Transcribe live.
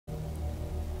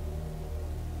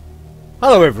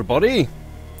Hello everybody,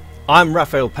 I'm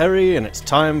Raphael Perry and it's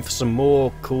time for some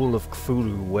more Call of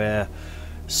Cthulu, where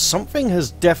something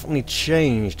has definitely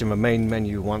changed in the main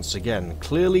menu once again.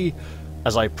 Clearly,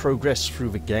 as I progress through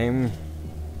the game,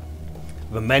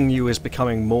 the menu is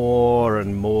becoming more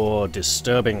and more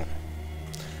disturbing.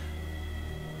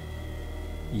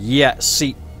 Yeah,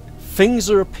 see, things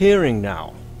are appearing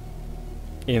now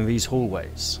in these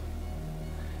hallways,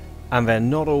 and they're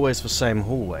not always the same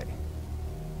hallway.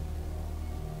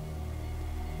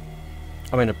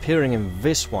 I mean, appearing in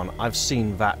this one, I've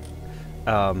seen that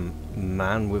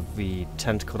man with the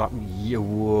tentacle up. Yeah,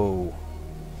 whoa.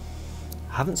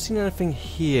 Haven't seen anything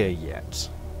here yet,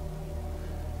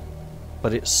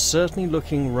 but it's certainly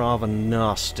looking rather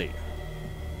nasty.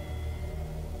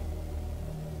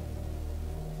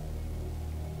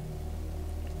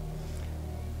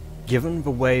 Given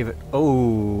the way that... oh,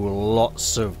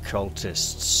 lots of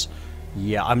cultists.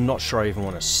 Yeah, I'm not sure I even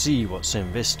want to see what's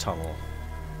in this tunnel.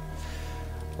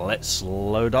 Let's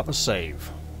load up a save.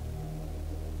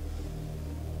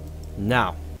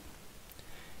 Now,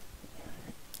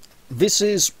 this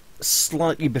is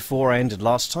slightly before I ended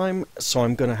last time, so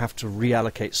I'm going to have to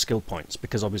reallocate skill points,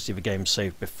 because obviously the game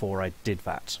saved before I did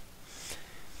that.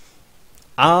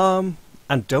 And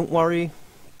don't worry,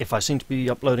 if I seem to be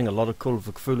uploading a lot of Call of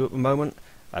Cthulu at the moment,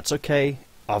 that's okay.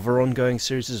 Other ongoing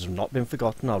series have not been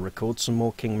forgotten. I'll record some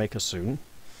more Kingmaker soon,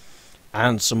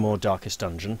 and some more Darkest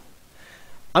Dungeon.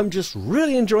 I'm just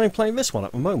really enjoying playing this one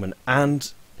at the moment,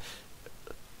 and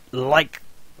like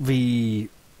the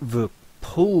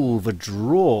pull, the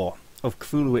draw of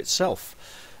Cthulhu itself,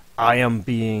 I am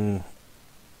being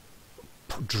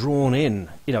drawn in.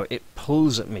 You know, it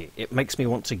pulls at me. It makes me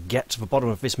want to get to the bottom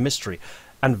of this mystery,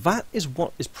 and that is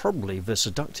what is probably the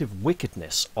seductive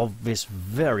wickedness of this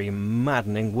very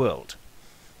maddening world.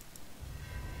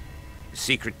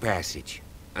 Secret passage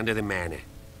under the manor.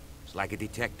 It's like a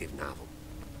detective novel.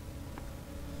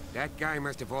 That guy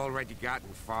must have already gotten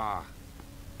far.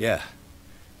 Yeah,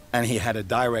 and he had a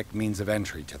direct means of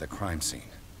entry to the crime scene.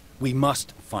 We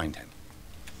must find him.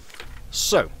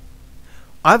 So,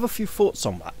 I have a few thoughts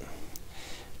on that.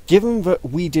 Given that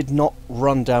we did not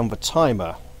run down the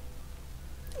timer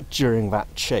during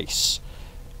that chase,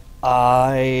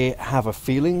 I have a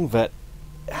feeling that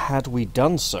had we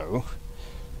done so,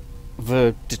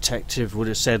 the detective would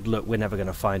have said, look, we're never going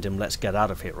to find him, let's get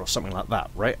out of here, or something like that,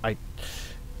 right?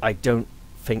 I don't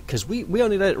think, because we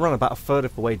only let it run about a third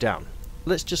of the way down.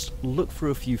 Let's just look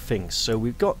through a few things. So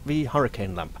we've got the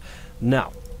hurricane lamp.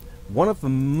 Now, one of the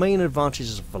main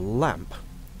advantages of the lamp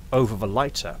over the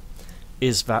lighter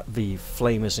is that the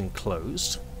flame is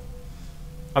enclosed.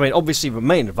 I mean, obviously the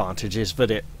main advantage is that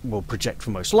it will project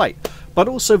the most light, but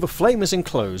also the flame is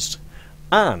enclosed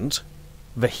and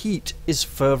the heat is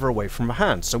further away from the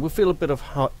hand, so we'll feel a bit of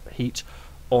hot heat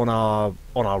on our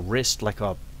wrist, like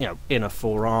our inner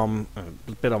forearm, and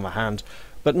a bit on the hand,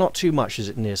 but not too much as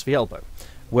it nears the elbow.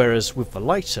 Whereas with the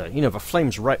lighter, the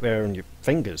flame's right there on your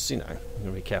fingers. You gotta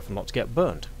be careful not to get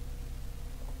burned.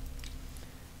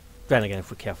 Then again,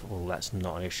 if we're careful, that's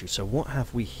not an issue. So what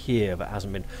have we here that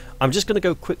hasn't been? I'm just going to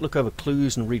go quick look over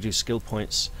clues and redo skill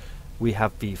points. We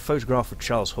have the photograph of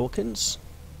Charles Hawkins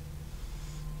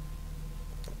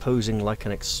posing like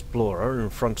an explorer in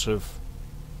front of...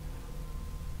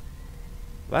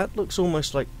 that looks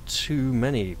almost like too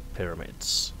many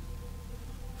pyramids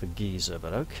for Giza,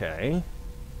 but okay.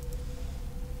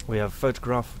 We have a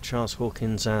photograph of Charles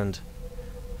Hawkins and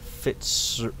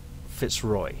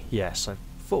Fitzroy. Yes, I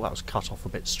thought that was cut off a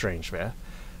bit strange there.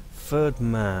 Third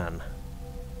man.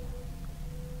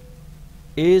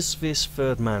 Is this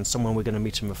third man someone we're going to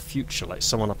meet in the future, like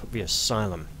someone up at the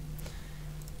asylum?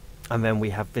 And then we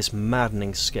have this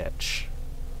maddening sketch.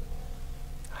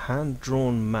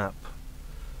 Hand-drawn map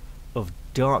of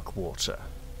Darkwater,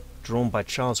 drawn by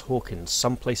Charles Hawkins.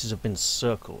 Some places have been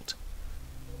circled.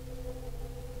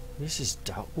 This is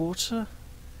Darkwater?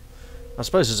 I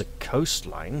suppose there's a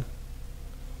coastline.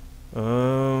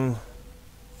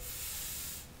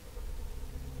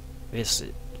 This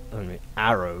is,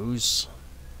 arrows.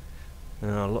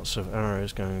 Lots of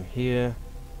arrows going here,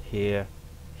 here,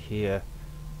 here.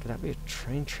 Could that be a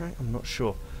train track? I'm not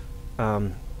sure.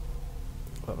 But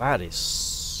that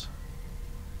is...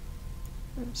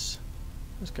 Let's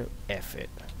go F it.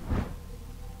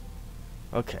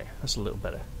 Okay, that's a little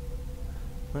better.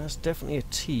 That's definitely a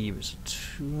T. It's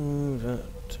a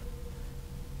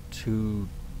to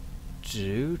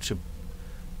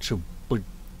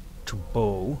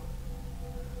bow.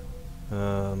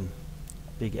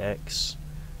 Big X,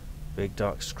 big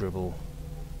dark scribble.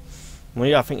 Well,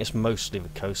 yeah, I think it's mostly the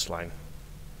coastline.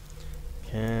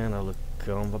 Can I look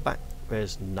on the back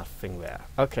There's nothing there.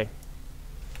 Okay.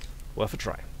 Worth a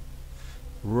try.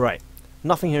 Right.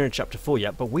 Nothing here in Chapter 4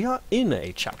 yet, but we are in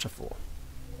a Chapter 4.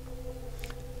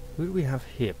 Who do we have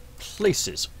here?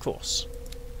 Places, of course.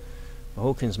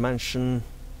 Hawkins Mansion.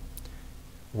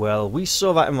 Well, we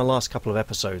saw that in the last couple of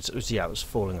episodes. It was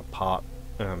falling apart.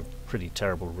 Pretty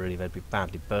terrible, really. They'd be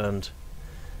badly burned.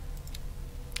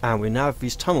 And we now have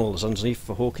these tunnels underneath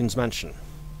the Hawkins Mansion.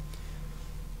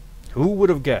 Who would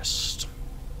have guessed?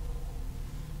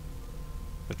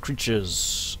 The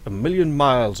creatures a million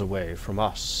miles away from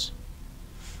us.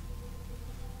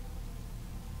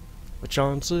 The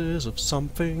chances of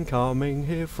something coming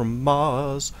here from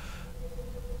Mars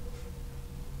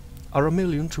are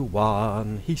 1,000,000 to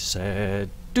 1, he said.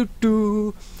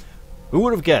 Doo-doo. Who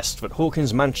would have guessed that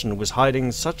Hawkins Mansion was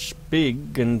hiding such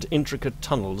big and intricate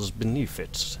tunnels beneath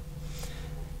it?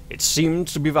 It seemed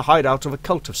to be the hideout of a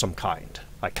cult of some kind.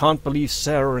 I can't believe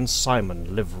Sarah and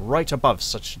Simon live right above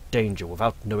such danger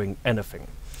without knowing anything.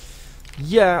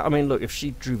 Yeah, I mean, look, if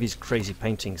she drew these crazy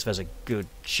paintings, there's a good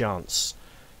chance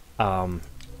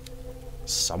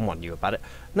someone knew about it.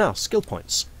 Now, skill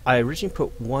points. I originally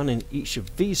put one in each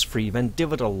of these three, then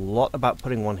divvied a lot about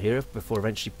putting one here before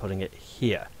eventually putting it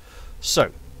here.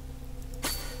 So,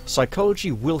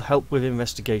 psychology will help with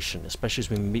investigation, especially as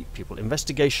we meet people.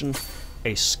 Investigation,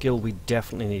 a skill we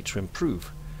definitely need to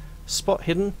improve. Spot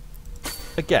hidden,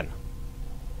 again,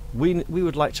 we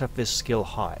would like to have this skill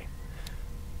high.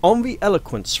 On the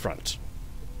eloquence front,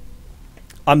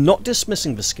 I'm not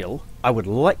dismissing the skill. I would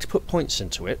like to put points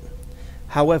into it.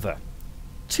 However,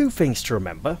 two things to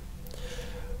remember.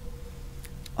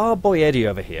 Our boy Eddie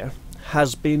over here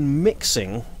has been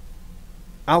mixing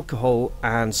alcohol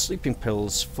and sleeping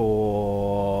pills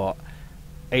for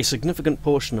a significant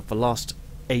portion of the last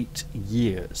 8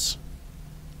 years,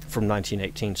 from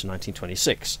 1918 to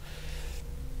 1926.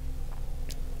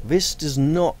 This does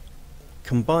not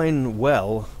combine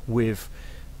well with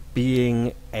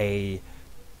being a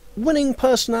winning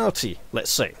personality,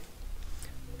 let's say.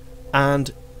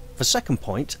 And the second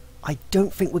point, I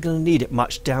don't think we're going to need it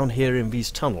much down here in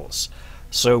these tunnels.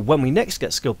 So when we next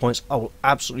get skill points, I will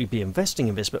absolutely be investing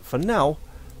in this, but for now,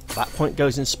 that point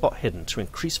goes in spot hidden to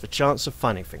increase the chance of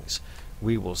finding things.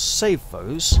 We will save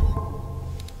those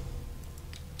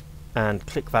and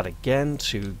click that again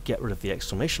to get rid of the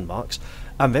exclamation marks,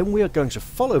 and then we are going to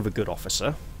follow the good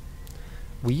officer.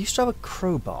 We used to have a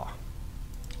crowbar.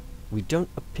 We don't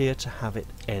appear to have it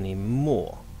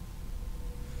anymore.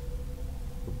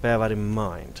 We'll bear that in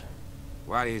mind.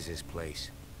 What is this place?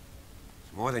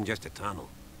 It's more than just a tunnel.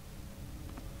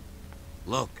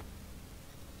 Look.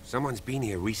 Someone's been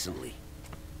here recently.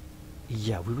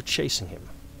 Yeah, we were chasing him.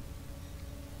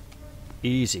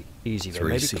 Easy, easy. There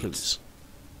may be clues.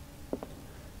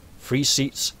 3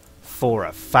 seats for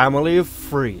a family of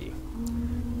 3.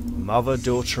 Mother,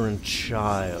 daughter, and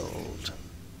child.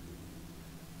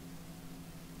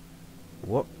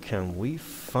 What can we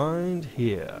find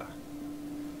here?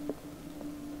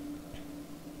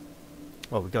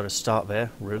 Well, we've got to start there,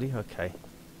 really? Okay.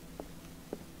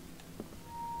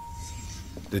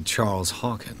 Did Charles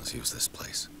Hawkins use this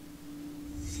place?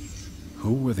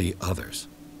 Who were the others?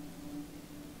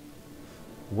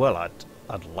 Well,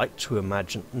 I'd like to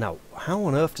imagine... Now, how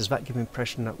on earth does that give the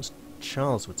impression that was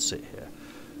Charles would sit here?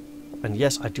 And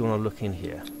yes, I do want to look in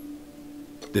here.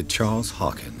 Did Charles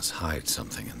Hawkins hide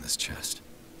something in this chest?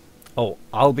 Oh,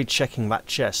 I'll be checking that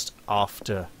chest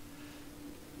after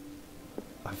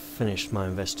I've finished my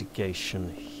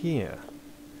investigation here.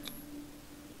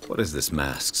 What is this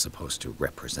mask supposed to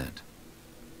represent?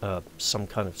 Some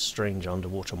kind of strange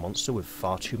underwater monster with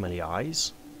far too many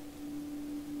eyes.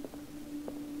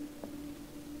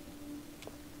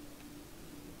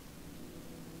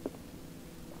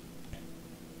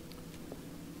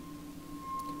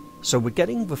 So we're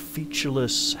getting the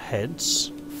featureless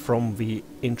heads from the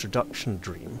introduction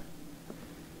dream.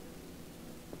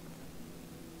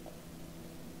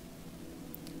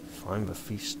 Find the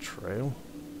feast trail.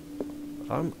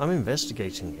 I'm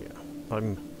investigating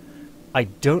here. I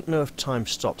don't know if time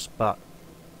stops, but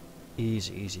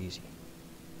easy, easy, easy.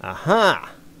 Aha!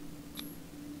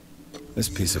 This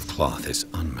piece of cloth is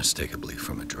unmistakably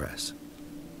from a dress.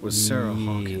 Was Sarah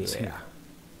Hawkins here?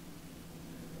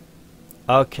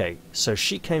 Okay, so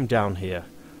she came down here,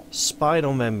 spied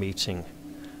on their meeting,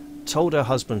 told her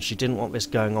husband she didn't want this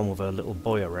going on with her little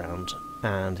boy around,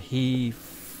 and he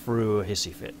threw a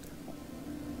hissy fit.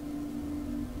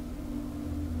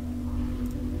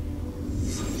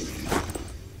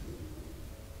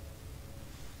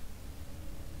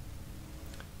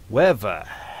 Where the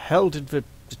hell did the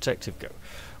detective go?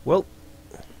 Well,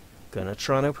 gonna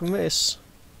try and open this.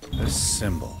 This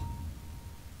symbol.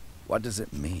 What does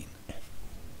it mean?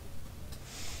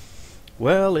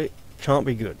 Well, it can't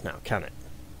be good now, can it?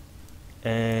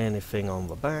 Anything on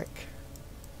the back?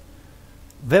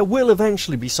 There will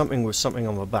eventually be something with something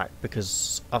on the back,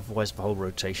 because otherwise the whole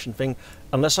rotation thing,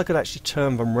 unless I could actually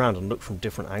turn them around and look from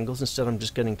different angles, instead I'm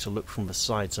just getting to look from the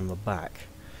sides and the back.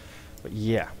 But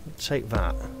yeah, take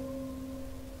that.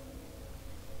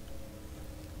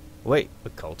 Wait,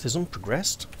 occultism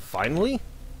progressed? Finally?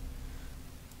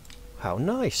 How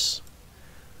nice.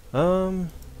 The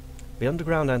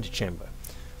underground antechamber.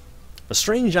 A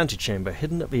strange antechamber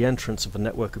hidden at the entrance of a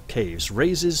network of caves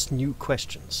raises new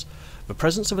questions. The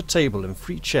presence of a table and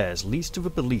 3 chairs leads to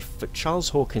the belief that Charles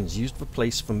Hawkins used the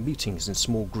place for meetings in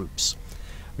small groups.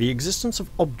 The existence of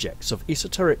objects of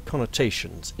esoteric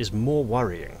connotations is more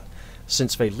worrying,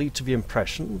 since they lead to the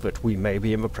impression that we may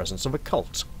be in the presence of a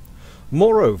cult.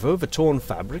 Moreover, the torn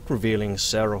fabric revealing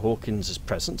Sarah Hawkins'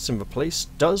 presence in the place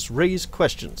does raise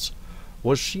questions.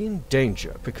 Was she in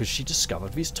danger because she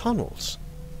discovered these tunnels?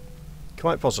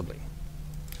 Quite possibly.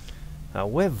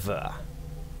 However...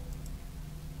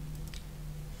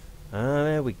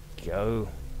 there we go.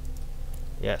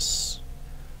 Yes.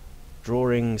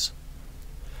 Drawings.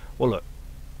 Well, look.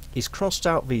 He's crossed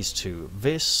out these two.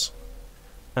 This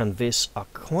and this are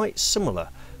quite similar,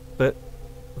 but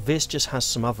this just has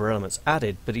some other elements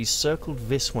added, but he's circled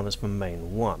this one as the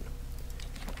main one.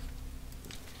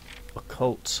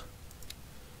 Occult.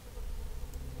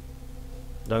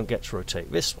 Don't get to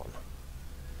rotate this one.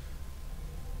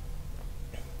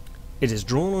 It is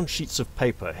drawn on sheets of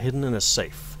paper hidden in a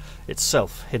safe,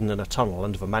 itself hidden in a tunnel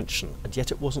under the mansion, and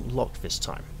yet it wasn't locked this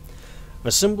time.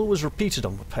 The symbol was repeated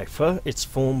on the paper, its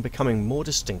form becoming more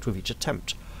distinct with each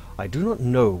attempt. I do not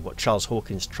know what Charles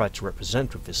Hawkins tried to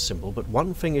represent with this symbol, but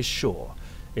one thing is sure,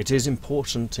 it is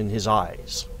important in his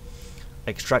eyes.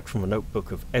 Extract from a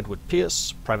notebook of Edward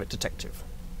Pierce, private detective.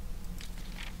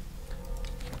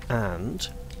 And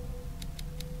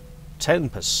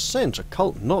 10%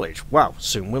 occult knowledge. Wow,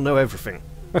 soon we'll know everything.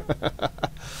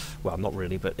 Well, not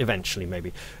really, but eventually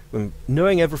maybe.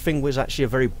 Knowing everything was actually a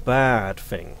very bad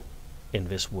thing in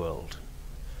this world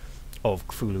of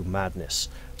Cthulhu madness.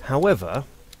 However,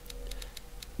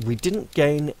 we didn't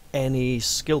gain any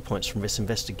skill points from this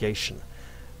investigation.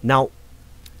 Now,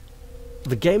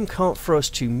 the game can't throw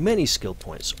us too many skill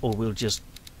points, or we'll just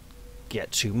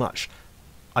get too much.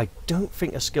 I don't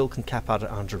think a skill can cap out at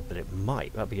 100, but it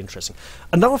might. That'd be interesting.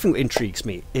 Another thing that intrigues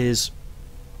me is,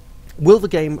 will the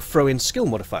game throw in skill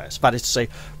modifiers? That is to say,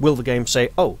 will the game say,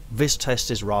 oh, this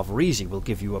test is rather easy, we'll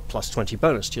give you a plus 20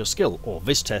 bonus to your skill, or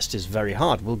this test is very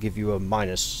hard, we'll give you a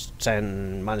minus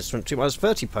 10, minus 22, minus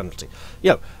 30 penalty. You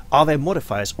know, are there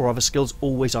modifiers, or are the skills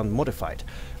always unmodified?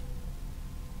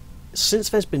 Since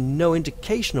there's been no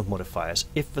indication of modifiers,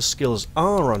 if the skills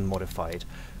are unmodified,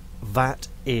 that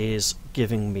is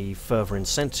giving me further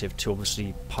incentive to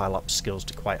obviously pile up skills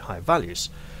to quite high values.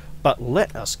 But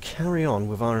let us carry on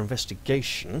with our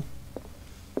investigation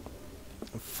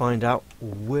and find out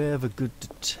where the good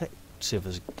detective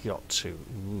has got to.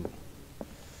 Ooh.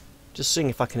 Just seeing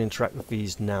if I can interact with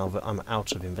these now that I'm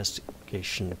out of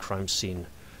investigation crime scene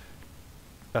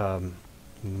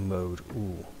mode.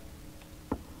 Ooh.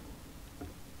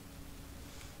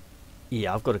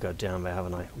 Yeah, I've got to go down there,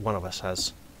 haven't I? One of us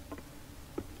has.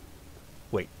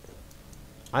 Wait.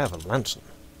 I have a lantern.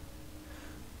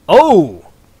 Oh!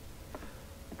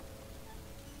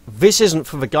 This isn't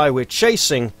for the guy we're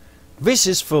chasing. This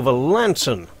is for the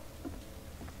lantern.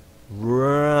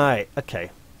 Right. Okay.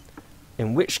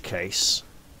 In which case,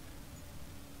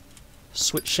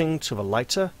 switching to the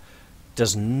lighter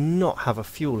does not have a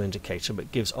fuel indicator,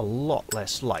 but gives a lot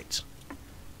less light.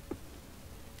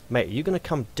 Mate, are you going to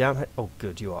come down here? Oh,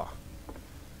 good, you are.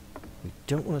 We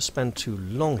don't want to spend too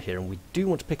long here, and we do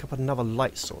want to pick up another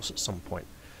light source at some point.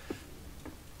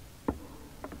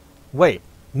 Wait,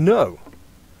 no!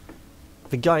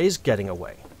 The guy is getting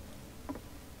away.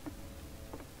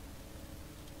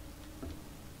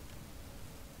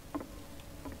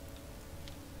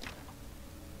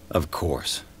 Of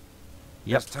course.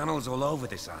 There's tunnels all over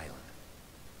this island.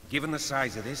 Given the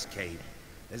size of this cave,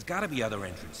 there's gotta be other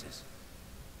entrances.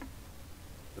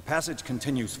 The passage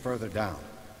continues further down.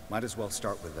 Might as well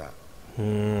start with that.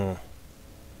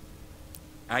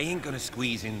 I ain't gonna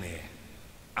squeeze in there.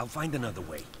 I'll find another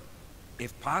way.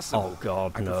 If possible, oh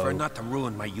God, I prefer not to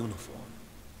ruin my uniform.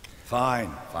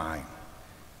 Fine, fine.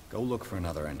 Go look for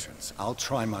another entrance. I'll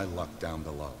try my luck down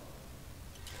below.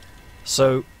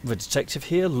 So, the detective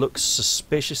here looks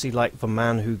suspiciously like the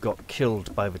man who got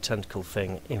killed by the tentacle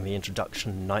thing in the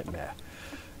introduction Nightmare.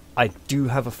 I do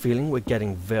have a feeling we're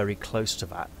getting very close to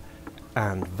that,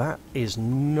 and that is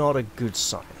not a good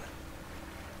sign.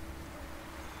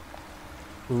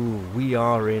 Ooh, we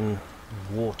are in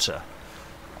water.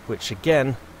 Which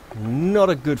again, not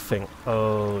a good thing.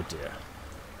 Oh dear.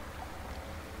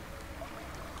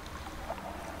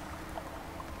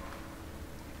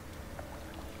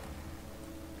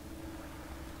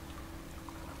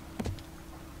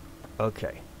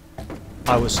 Okay.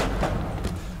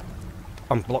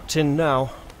 I'm blocked in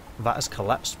now. That has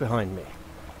collapsed behind me.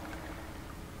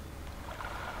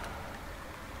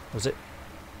 Was it?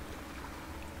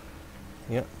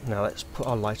 Yeah, now let's put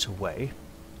our light away.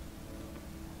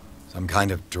 Some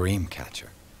kind of dream catcher.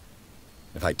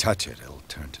 If I touch it, it'll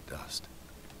turn to dust.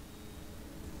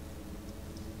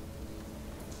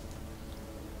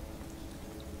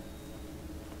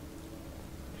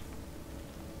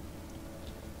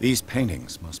 These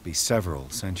paintings must be several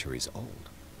centuries old.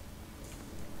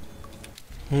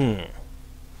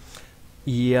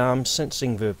 Yeah, I'm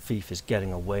sensing the thief is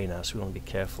getting away now, so we want to be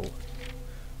careful.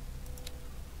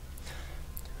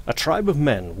 A tribe of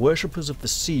men, worshippers of the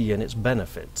sea and its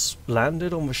benefits,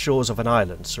 landed on the shores of an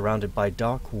island surrounded by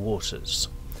dark waters.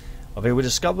 They were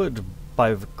discovered by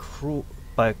a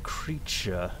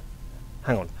creature.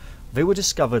 Hang on. They were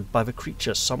discovered by the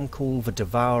creature some call the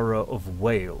Devourer of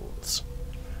Whales.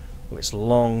 With its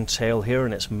long tail here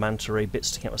and its manta ray bits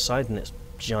sticking out the side and its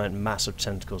giant mass of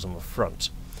tentacles on the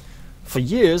front. For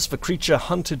years, the creature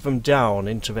hunted them down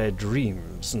into their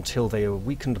dreams until their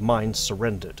weakened minds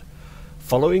surrendered.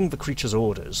 Following the creature's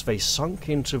orders, they sunk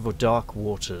into the dark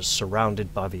waters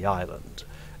surrounded by the island,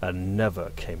 and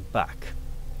never came back.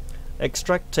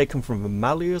 Extract taken from the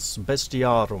Malleus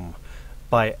Bestiarum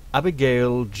by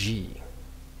Abigail G.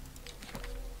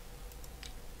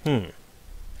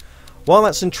 While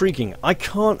that's intriguing, I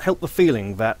can't help the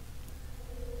feeling that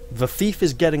the thief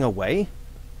is getting away.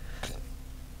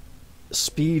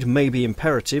 Speed may be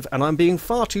imperative, and I'm being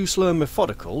far too slow and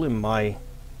methodical in my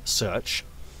search.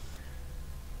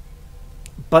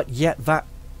 But yet that...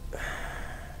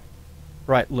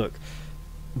 Right, look.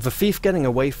 The thief getting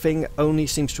away thing only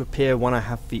seems to appear when I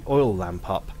have the oil lamp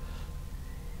up.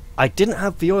 I didn't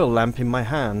have the oil lamp in my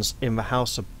hands in the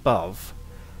house above.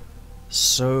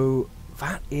 So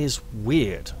that is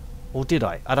weird. Or did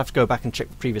I? I'd have to go back and check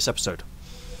the previous episode.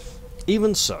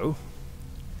 Even so,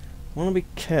 I want to be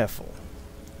careful.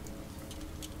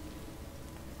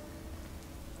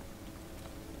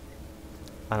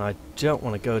 And I don't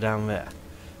want to go down there.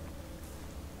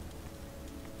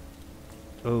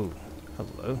 Oh,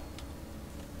 hello.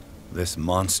 This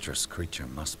monstrous creature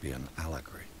must be an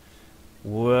allegory.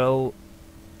 Well,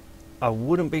 I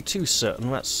wouldn't be too certain.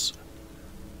 That's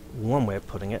one way of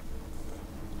putting it.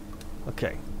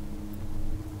 Okay.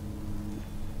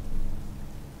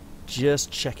 Just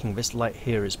checking, this light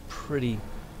here is pretty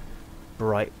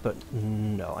bright, but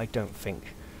no, I don't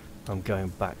think I'm going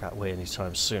back that way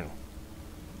anytime soon.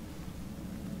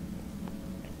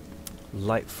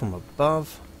 Light from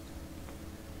above.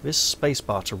 This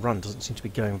spacebar to run doesn't seem to be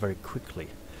going very quickly.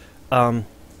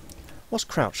 What's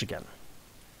crouch again?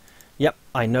 Yep,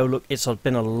 I know, look, it's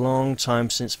been a long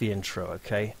time since the intro,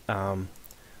 okay?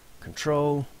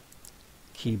 Control,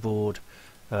 keyboard,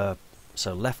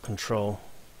 so left control,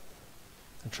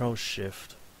 Control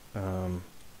Shift. Wait,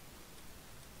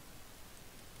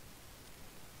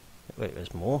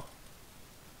 there's more.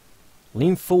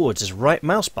 Lean forwards is right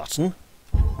mouse button.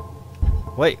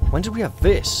 Wait, when did we have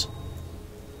this?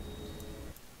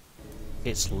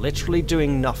 It's literally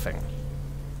doing nothing.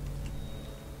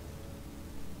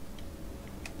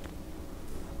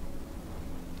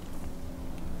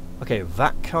 Okay,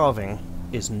 that carving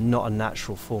is not a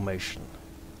natural formation.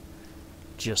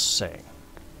 Just saying.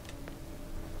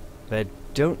 There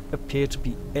don't appear to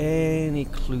be any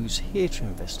clues here to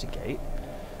investigate.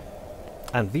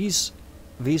 And these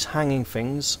hanging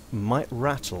things might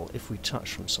rattle if we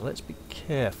touch them, so let's be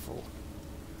careful.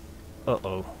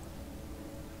 Uh-oh.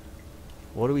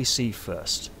 What do we see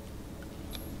first?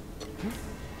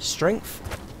 Strength.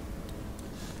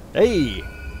 Hey!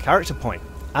 Character point.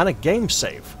 And a game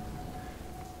save.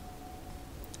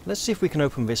 Let's see if we can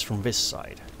open this from this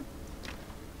side.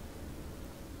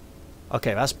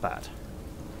 Okay, that's bad.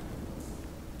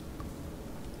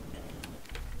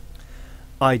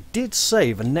 I did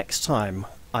say the next time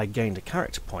I gained a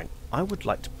character point, I would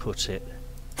like to put it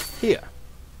here.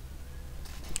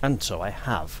 And so I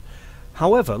have.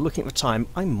 However, looking at the time,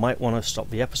 I might want to stop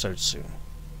the episode soon.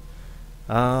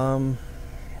 I'll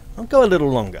go a little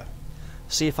longer.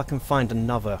 See if I can find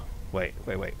another... Wait.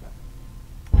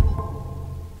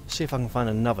 See if I can find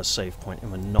another save point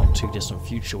in the not too distant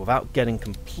future without getting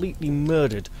completely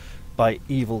murdered by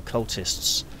evil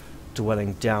cultists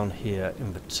dwelling down here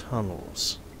in the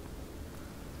tunnels.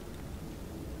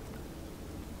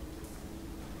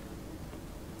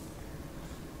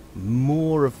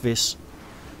 more of this...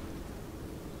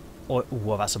 Oh,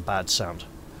 well, that's a bad sound.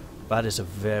 That is a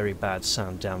very bad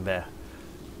sound down there.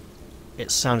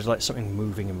 It sounded like something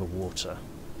moving in the water.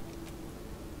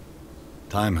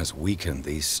 Time has weakened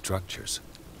these structures.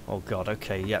 Oh god,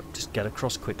 okay, yep, just get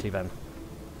across quickly then.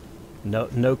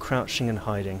 No crouching and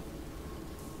hiding.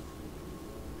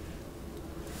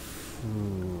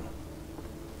 Ooh.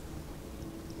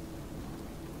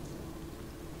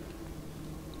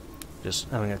 Just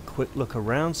having a quick look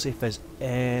around, see if there's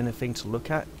anything to look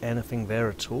at, anything there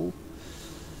at all.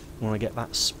 I want to get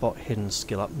that spot hidden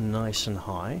skill up nice and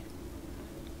high.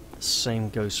 Same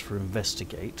goes for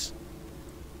investigate.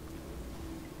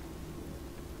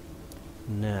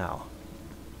 Now,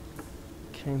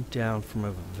 came down from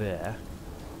over there.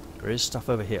 There is stuff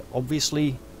over here.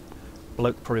 Obviously,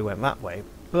 bloke probably went that way,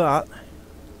 but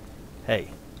hey,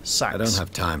 sacks. I don't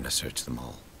have time to search them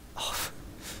all. Oh,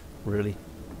 really?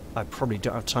 I probably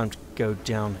don't have time to go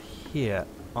down here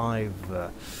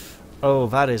either. Oh,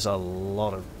 that is a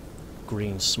lot of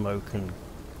green smoke and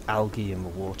algae in the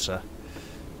water.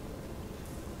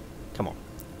 Come on.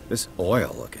 This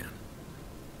oil again.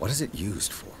 What is it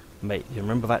used for? Mate, you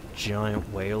remember that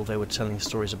giant whale they were telling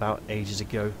stories about ages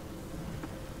ago?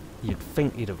 You'd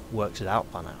think he'd have worked it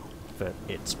out by now, but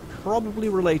it's probably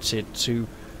related to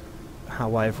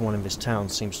how everyone in this town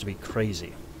seems to be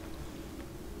crazy.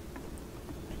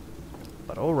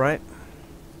 But alright,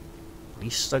 at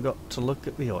least I got to look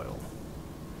at the oil.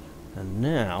 And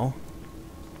now,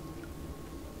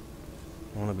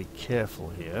 I want to be careful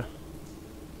here.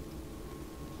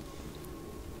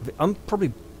 I'm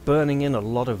probably burning in a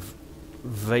lot of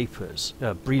vapors,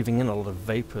 breathing in a lot of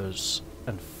vapors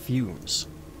and fumes.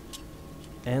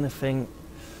 Anything...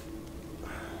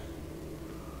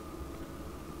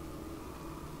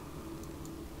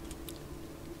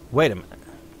 Wait a minute.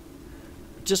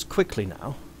 Just quickly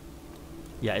now.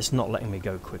 Yeah, it's not letting me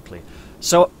go quickly.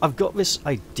 So I've got this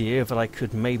idea that I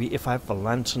could maybe, if I have the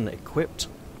lantern equipped,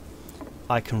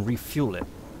 I can refuel it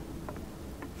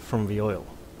from the oil.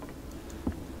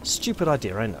 Stupid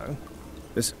idea, I know.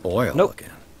 This oil Nope.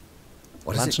 again.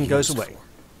 What is Lantern it goes used away.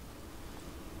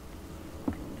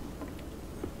 for?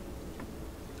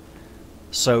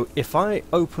 So if I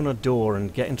open a door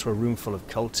and get into a room full of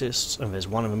cultists, and there's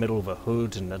one in the middle of a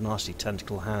hood and a nasty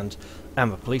tentacle hand,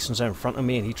 and the policeman's there in front of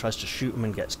me and he tries to shoot him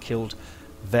and gets killed,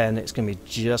 then it's going to be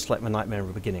just like my nightmare in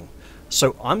the beginning.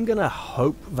 So I'm going to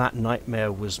hope that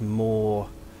nightmare was more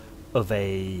of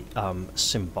a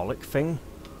symbolic thing.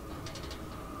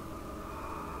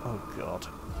 Oh god.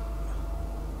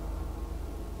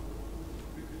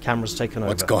 Camera's taken over.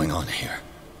 What's going on here?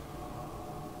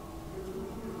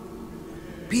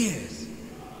 Piers!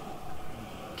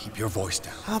 Keep your voice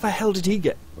down. How the hell did he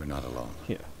get We're not alone.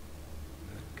 here?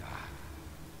 Good God.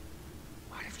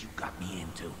 What have you got me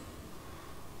into?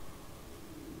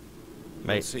 We'll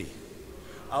Mate, see.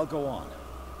 I'll go on.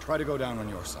 Try to go down on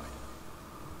your side.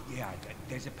 Yeah,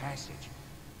 there's a passage.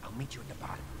 I'll meet you at the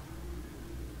bottom.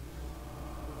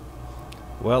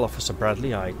 well, Officer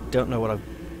Bradley, I don't know what I've...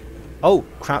 Oh,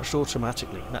 crouched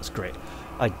automatically. That's great.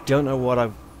 I don't know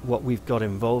what we've got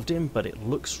involved in, but it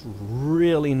looks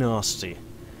really nasty.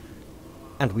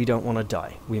 And we don't want to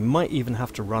die. We might even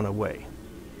have to run away.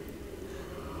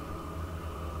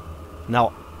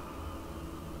 Now...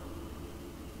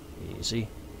 Easy.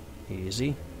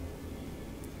 Easy.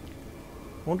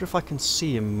 I wonder if I can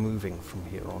see him moving from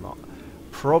here or not.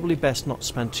 Probably best not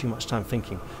spend too much time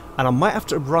thinking. And I might have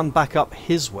to run back up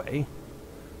his way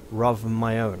rather than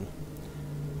my own.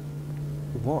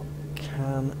 What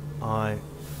can I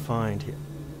find here?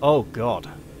 Oh god.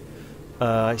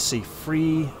 I see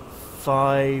 3,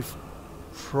 5,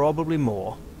 probably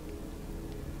more.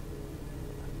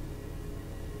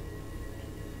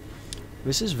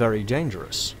 This is very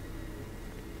dangerous.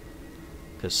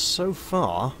 Because so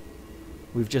far,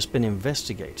 we've just been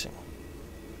investigating.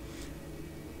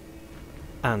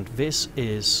 And this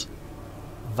is...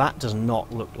 That does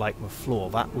not look like the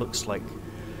floor. That looks like...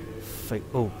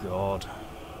 Oh god.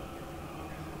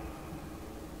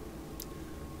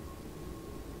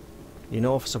 You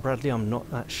know, Officer Bradley, I'm not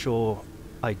that sure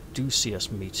I do see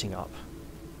us meeting up.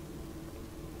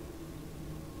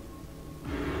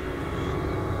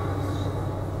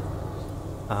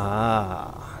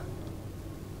 Ah.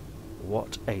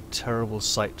 What a terrible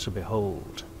sight to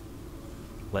behold.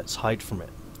 Let's hide from it.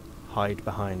 Hide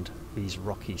behind these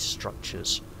rocky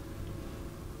structures.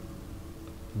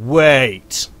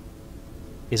 Wait!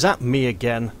 Is that me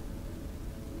again?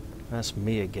 That's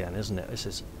me again, isn't it? This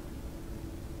is...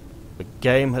 The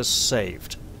game has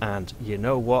saved. And you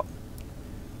know what?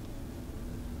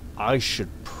 I should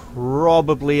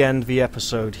probably end the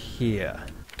episode here.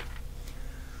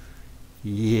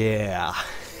 Yeah.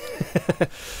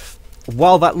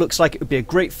 While that looks like it would be a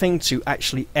great thing to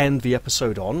actually end the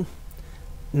episode on,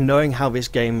 knowing how this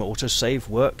game autosave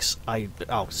works,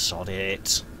 oh, sod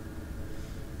it.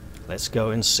 Let's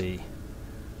go and see.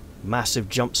 Massive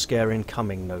jump scare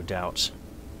incoming, no doubt.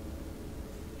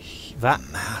 That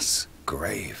mass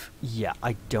grave. Yeah,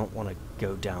 I don't want to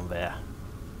go down there.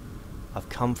 I've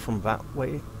come from that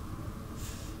way.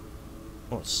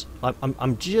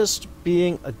 I'm just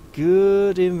being a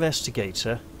good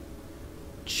investigator,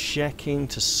 checking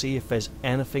to see if there's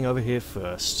anything over here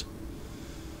first,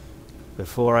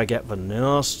 before I get the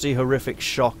nasty, horrific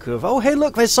shock of, oh, hey,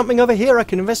 look, there's something over here I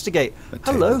can investigate.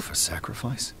 Hello. Table for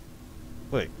sacrifice?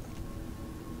 Wait.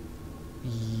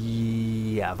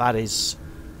 Yeah, that is...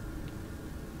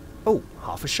 Oh,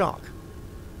 half a shark.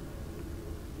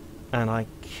 And I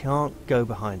can't go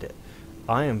behind it.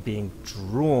 I am being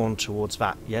drawn towards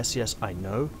that. Yes, yes, I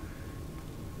know.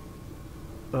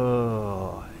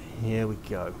 Oh, here we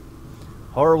go.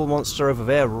 Horrible monster over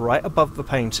there, right above the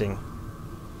painting.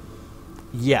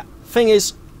 Yeah, thing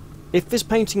is, if this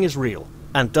painting is real,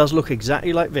 and does look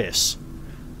exactly like this,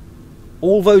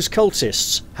 all those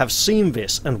cultists have seen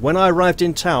this, and when I arrived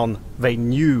in town, they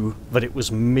knew that it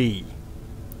was me.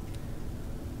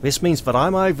 This means that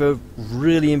I'm either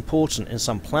really important in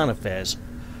some plan of theirs,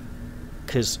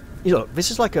 because, you know, this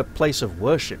is like a place of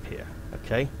worship here,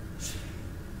 okay?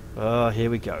 Here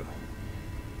we go.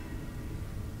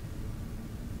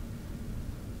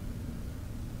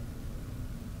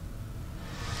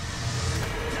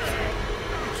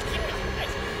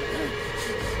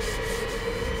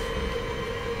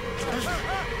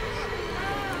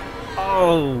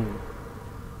 Oh,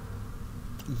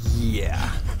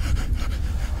 yeah.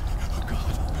 Oh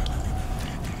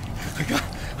God.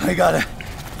 I got it.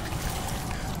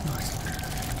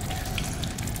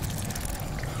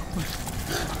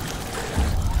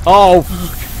 Oh,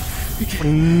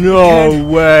 no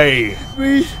way.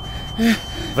 Breathe.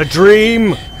 The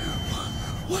dream.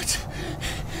 What's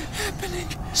happening?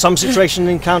 Some situation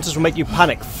encounters will make you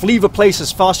panic. Flee the place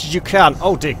as fast as you can.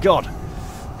 Oh, dear God.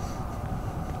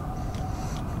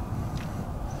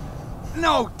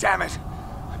 No, damn it!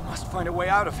 I must find a way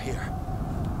out of here.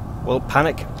 Well,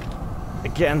 panic.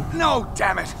 Again. No,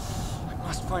 damn it! I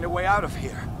must find a way out of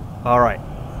here. Alright.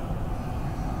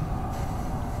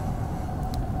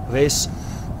 This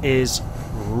is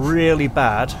really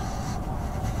bad.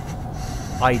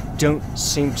 I don't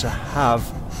seem to have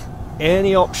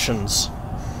any options.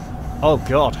 Oh,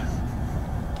 God.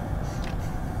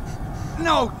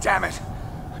 No, damn it!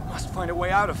 I must find a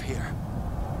way out of here.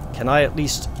 Can I at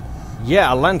least...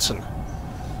 Yeah, a lantern.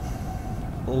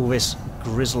 All this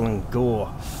grizzle and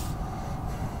gore.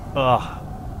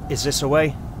 Is this a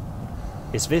way?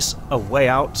 Is this a way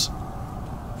out?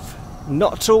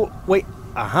 Not at all. Wait.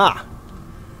 Aha.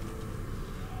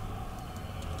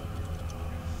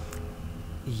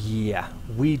 Yeah,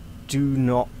 we do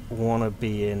not want to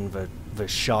be in the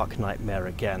shark nightmare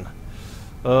again.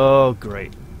 Oh,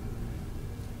 great.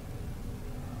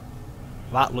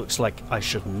 That looks like I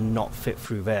should not fit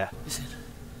through there. Is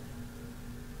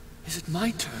it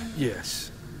my turn?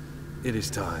 Yes, it is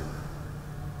time.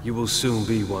 You will soon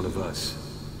be one of us,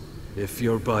 if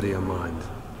your body and mind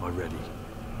are ready.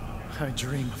 I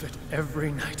dream of it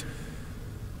every night.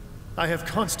 I have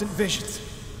constant visions.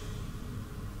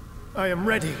 I am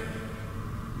ready.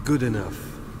 Good enough.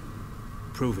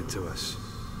 Prove it to us.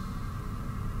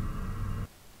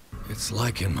 It's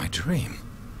like in my dream.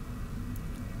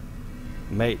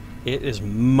 Mate, it is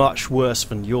much worse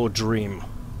than your dream.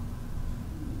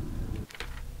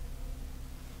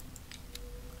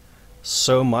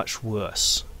 So much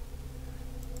worse.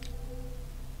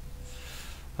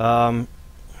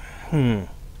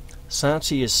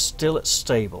 Sanity is still at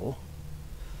stable.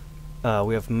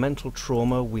 We have mental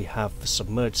trauma, we have the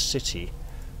submerged city.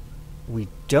 We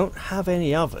don't have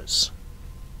any others.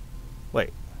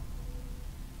 Wait.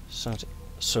 Sanity.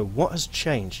 So what has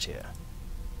changed here?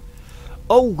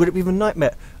 Oh, would it be the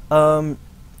nightmare?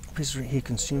 Please, he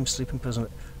consumes sleeping person.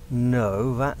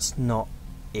 No, that's not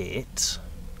it.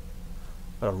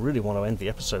 But I really want to end the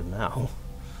episode now.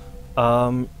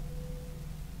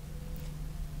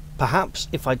 Perhaps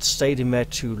if I'd stayed in there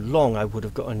too long, I would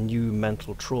have got a new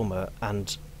mental trauma,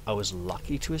 and I was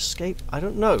lucky to escape. I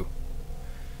don't know.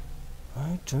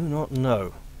 I do not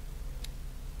know.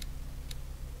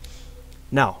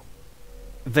 Now,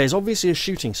 there's obviously a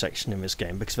shooting section in this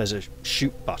game because there's a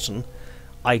shoot button.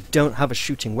 I don't have a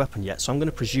shooting weapon yet, so I'm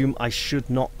going to presume I should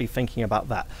not be thinking about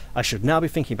that. I should now be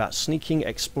thinking about sneaking,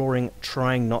 exploring,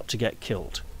 trying not to get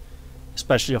killed.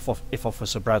 especially if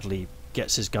Officer Bradley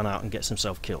gets his gun out and gets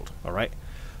himself killed. All right,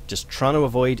 just trying to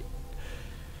avoid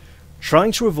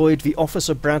the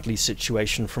Officer Bradley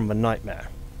situation from the nightmare.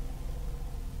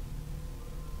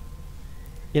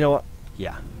 You know what?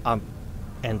 Yeah, I'm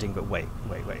ending, but wait.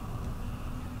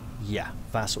 Yeah,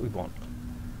 that's what we want.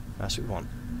 That's what we want.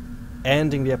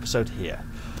 Ending the episode here.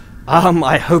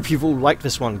 I hope you've all liked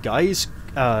this one, guys.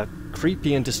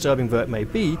 Creepy and disturbing though it may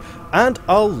be, and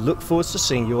I'll look forward to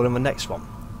seeing you all in the next one.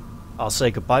 I'll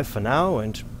say goodbye for now,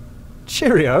 and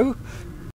cheerio!